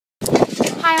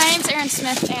Hi, my name's Erin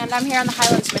Smith, and I'm here on the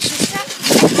Highlands mission trip.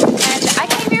 And I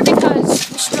came here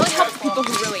because we should really help the people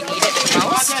who really need it the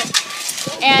most.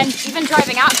 And even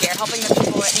driving out here, helping the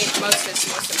people that need it the most is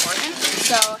most important.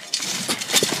 So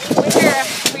we're here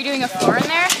redoing a floor in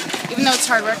there. Even though it's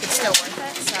hard work, it's still worth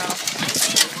it.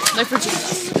 So live for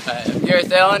Jesus. I'm here at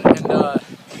Highlands, and I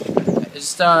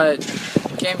just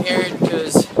came here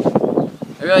because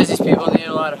I realized these people need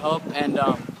a lot of help, and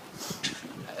I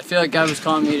feel like God was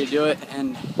calling me to do it,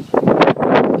 and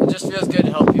it just feels good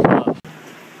to help people out.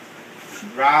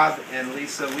 Rob and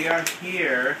Lisa, we are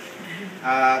here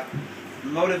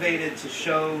motivated to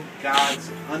show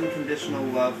God's unconditional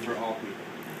love for all people.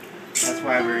 That's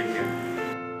why we're here.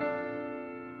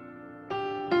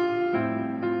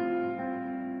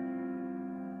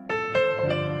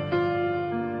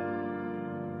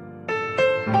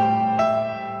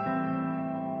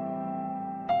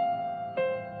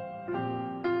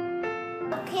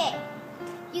 Okay,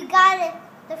 you got it.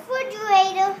 The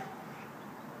refrigerator.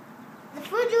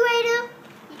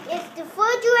 If the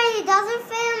refrigerator doesn't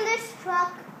fit in this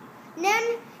truck,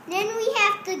 then we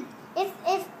have to.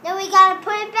 Then we gotta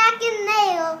put it back in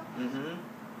there.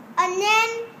 And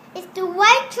then if the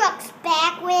white truck's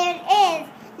back where it is,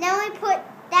 then we put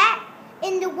that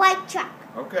in the white truck.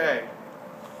 Okay.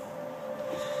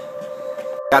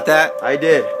 Got that? I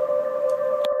did.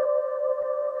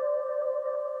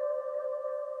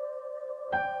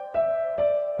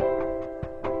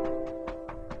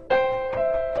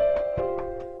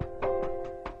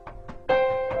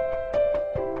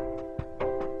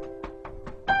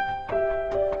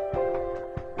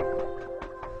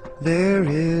 There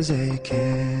is a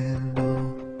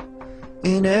candle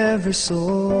in every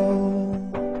soul,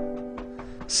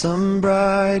 some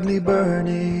brightly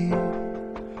burning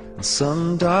and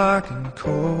some dark and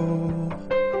cold.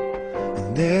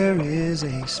 And there is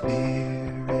a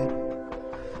spirit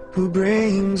who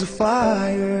brings a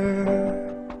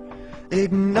fire,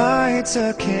 ignites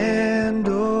a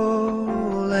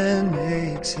candle and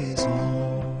makes his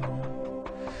home.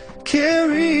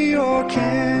 Carry your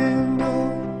candle,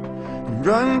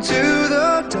 run to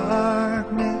the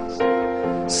darkness,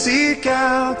 seek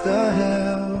out the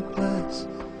helpless,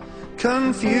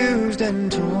 confused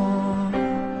and torn,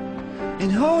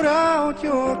 and hold out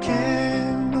your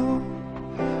candle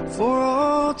for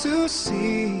all to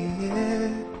see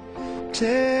it.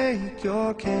 Take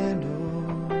your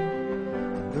candle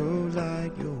and go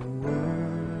light your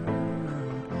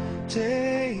world.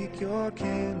 Take your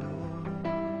candle.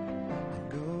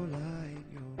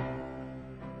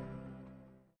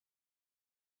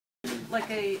 Like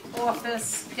a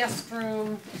office, guest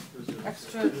room,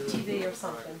 extra TV or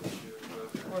something.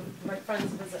 Or my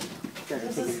friends visit.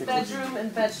 This is bedroom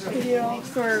and bedroom. Video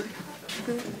for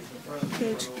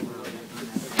page.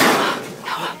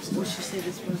 What should say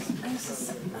this was? I used to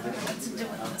say, I don't know what to do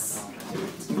with this.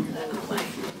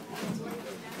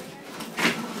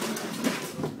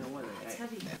 It's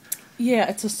heavy. Yeah,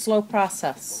 it's a slow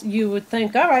process. You would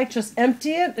think, all right, just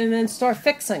empty it and then start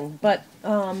fixing. But,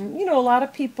 you know, a lot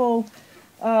of people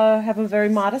have a very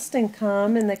modest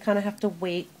income and they kind of have to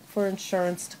wait for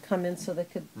insurance to come in so they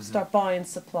could start buying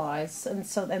supplies. And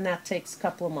that takes a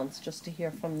couple of months just to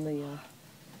hear from the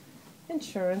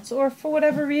insurance. Or for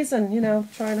whatever reason, you know,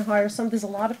 trying to hire some. There's a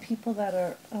lot of people that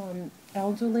are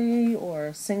elderly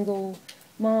or single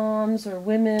moms or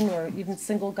women or even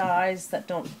single guys that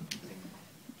don't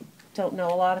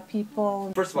know a lot of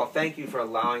people. First of all, thank you for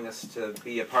allowing us to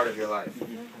be a part of your life.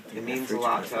 It means a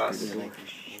lot to us.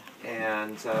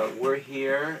 And we're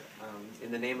here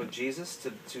in the name of Jesus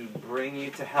to bring you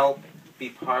to help be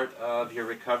part of your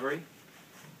recovery.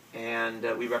 And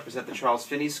we represent the Charles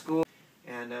Finney School.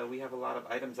 And we have a lot of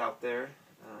items out there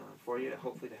for you,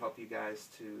 hopefully to help you guys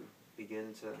to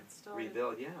begin to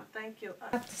rebuild. Yeah. Thank you.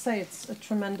 I have to say it's a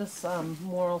tremendous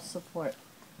moral support.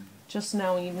 Just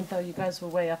knowing, even though you guys were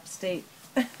way upstate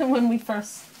when we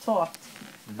first talked,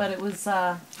 but it was,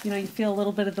 you know, you feel a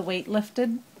little bit of the weight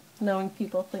lifted, knowing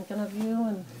people thinking of you,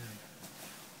 and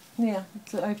yeah,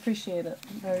 I appreciate it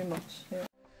very much. Yeah.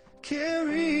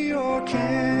 Carry your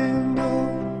candle,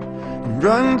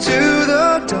 run to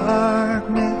the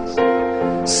darkness,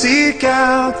 seek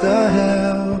out the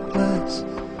helpless,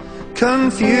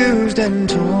 confused and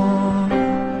torn,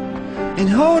 and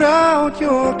hold out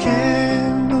your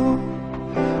candle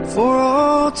for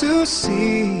all to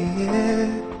see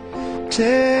it.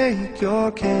 Take your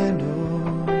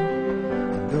candle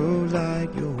and go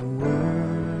light your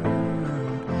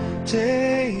world.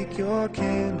 Take your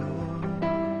candle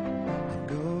and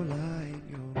go light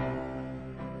your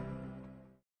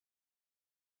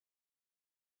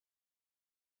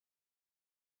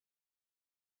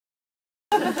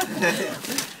world.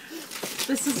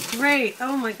 This is great.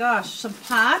 Oh my gosh. Some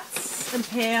pots and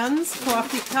pans,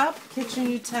 coffee cup, kitchen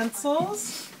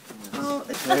utensils. Oh,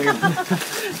 it's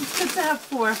good to have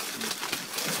four.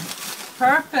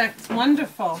 Perfect.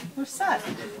 Wonderful. We're set.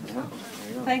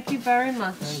 Thank you very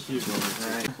much. Thank you.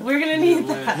 We're going to need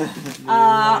that.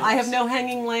 I have no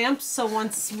hanging lamps, so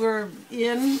once we're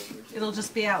in, it'll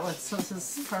just be outlets. So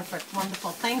this is perfect.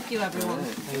 Wonderful. Thank you, everyone.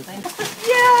 Thank you.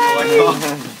 Yay!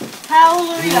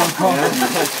 Hallelujah.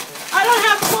 I don't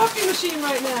have a coffee machine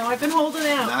right now. I've been holding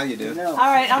out. Now you do. All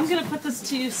right, I'm going to put this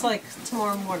to use like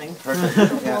tomorrow morning. Perfect.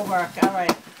 It'll work. All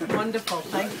right. Wonderful.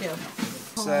 Thank you.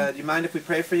 Do you mind if we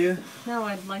pray for you? No,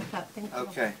 I'd like that. Thank you.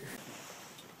 Okay.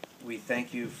 We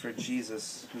thank you for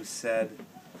Jesus, who said,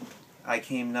 I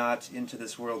came not into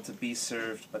this world to be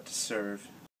served, but to serve.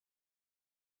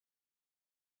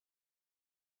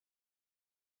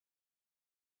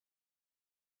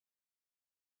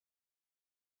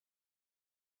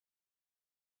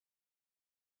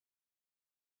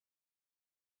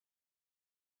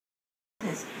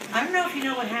 I don't know if you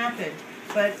know what happened,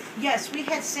 but yes, we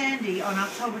had Sandy on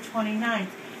October 29th,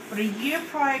 but a year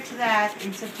prior to that,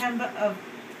 in September of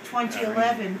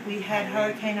 2011, we had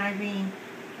Hurricane Irene,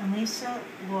 and Lisa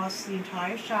lost the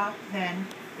entire shop then,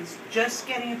 was just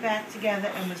getting it back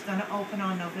together, and was going to open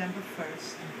on November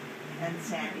 1st. And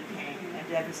Sandy came and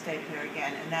devastated her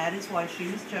again, and that is why she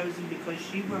was chosen, because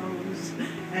she rose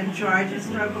and tried to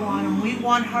struggle on, and we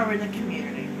want her in the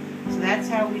community. So that's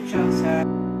how we chose her.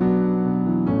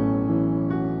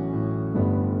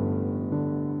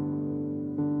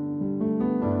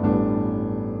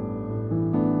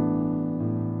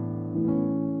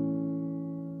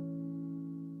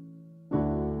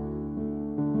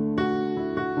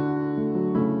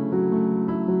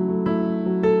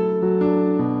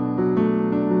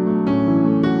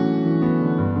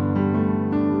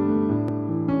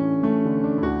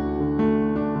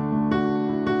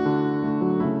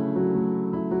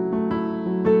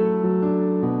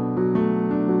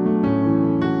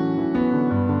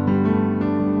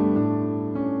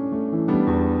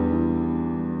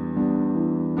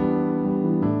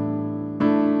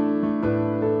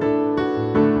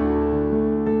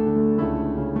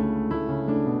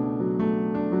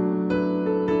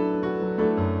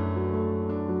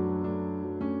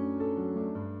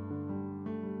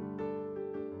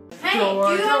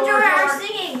 Drawer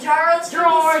singing. Charles.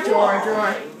 Drawer.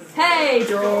 Hey,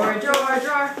 drawer. Grab a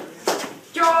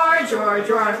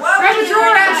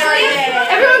drawer, actually.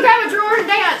 Everyone grab a drawer and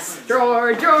dance.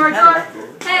 Drawer.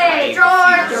 Hey,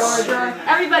 drawer.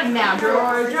 Everybody now.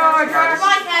 Drawer.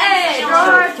 Hey,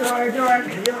 drawer.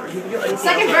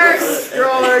 Second verse.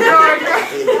 Drawer.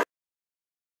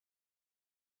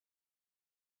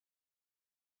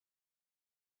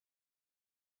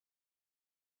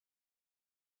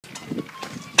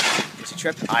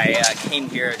 Trip. I came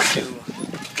here to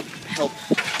help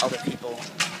other people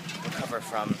recover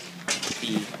from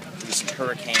the recent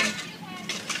hurricane.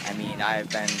 I mean,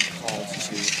 I've been called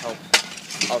to help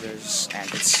others, and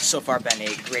it's so far been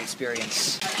a great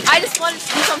experience. I just wanted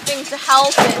to do something to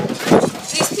help, and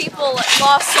these people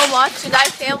lost so much, and I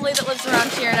have family that lives around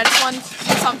here, and I just wanted to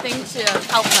do something to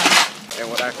help them. And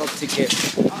what I hope to get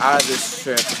out of this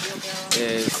trip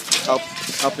is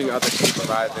helping other people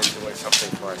rather than doing something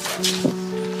for ourselves.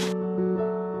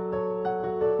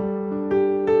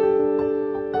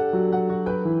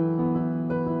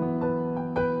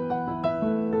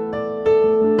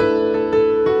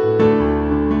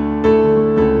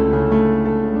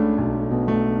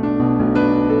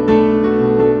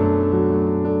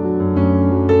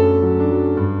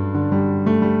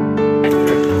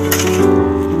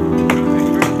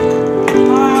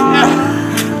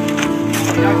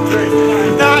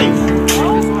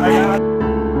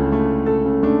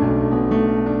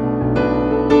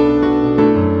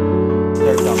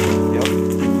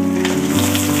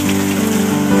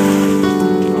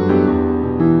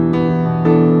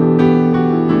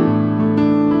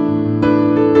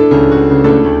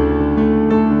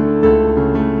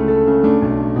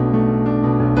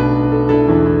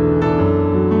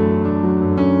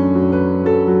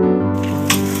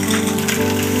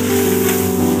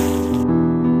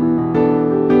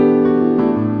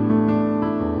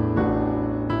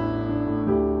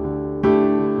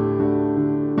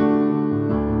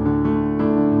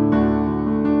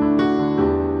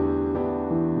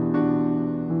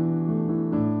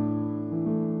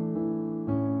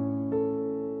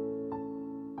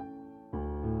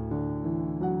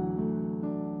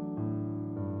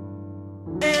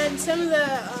 And some of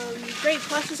the great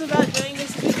pluses about doing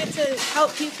this is we get to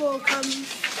help people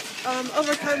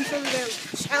overcome some of their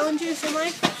challenges in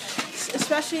life.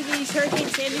 especially these Hurricane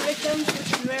Sandy victims,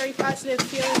 which is a very positive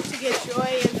feeling to get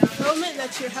joy and fulfillment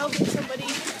that you're helping somebody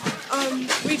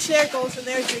reach their goals and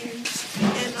their dreams.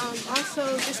 And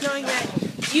also just knowing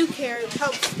that you care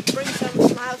helps bring them a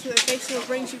smile to their face and it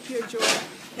brings you pure joy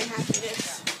and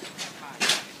happiness.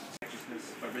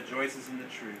 Righteousness, but rejoices in the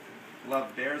truth.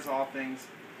 Love bears all things,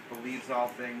 believes all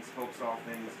things, hopes all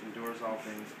things, endures all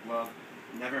things. Love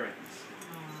never ends.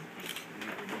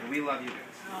 And we love you guys.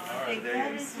 All right,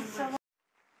 there you go.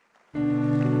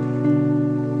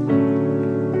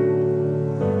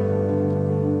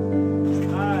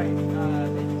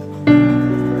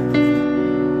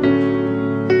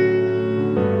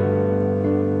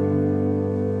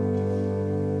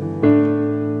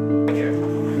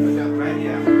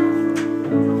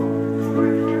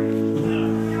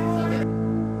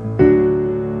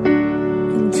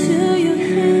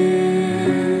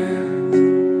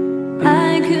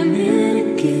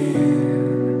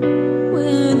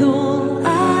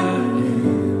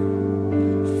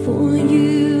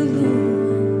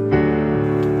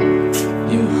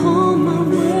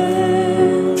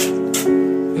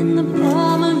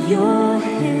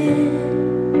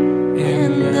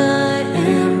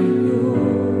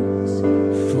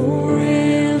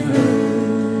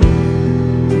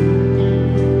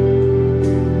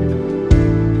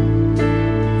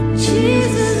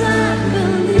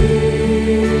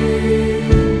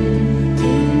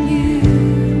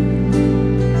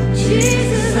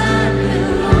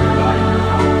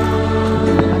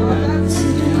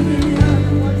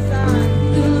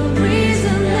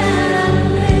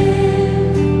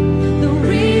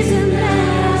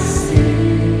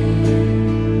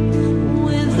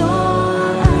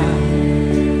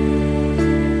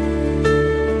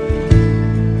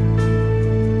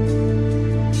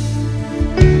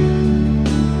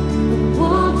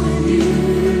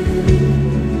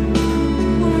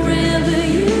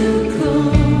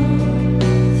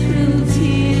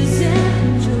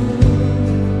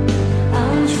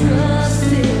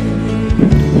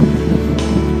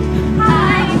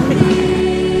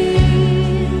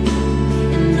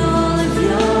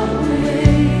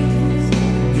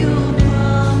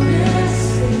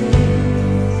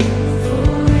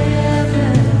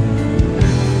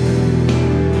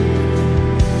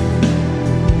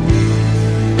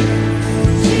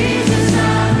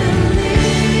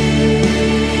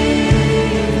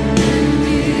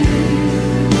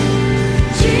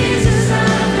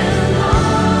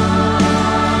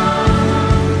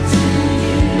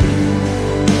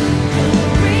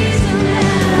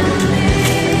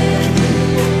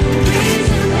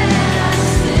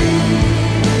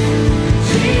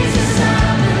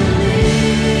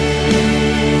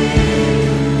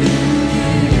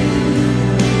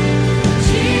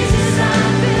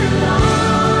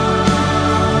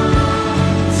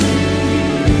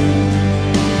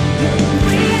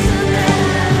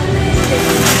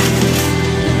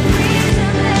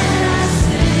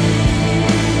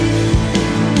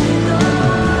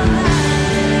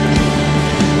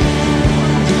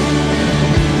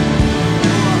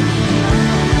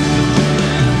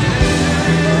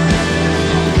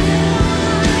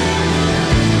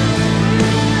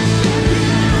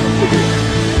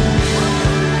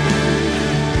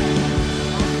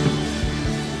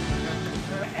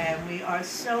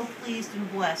 So pleased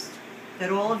and blessed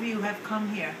that all of you have come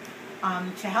here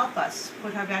to help us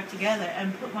put her back together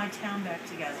and put my town back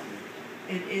together.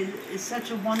 It is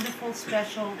such a wonderful,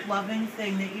 special, loving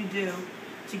thing that you do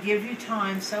to give you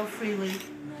time so freely.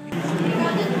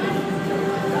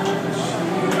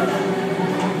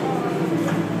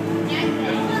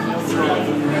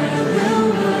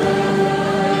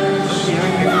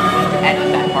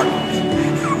 Edit that part.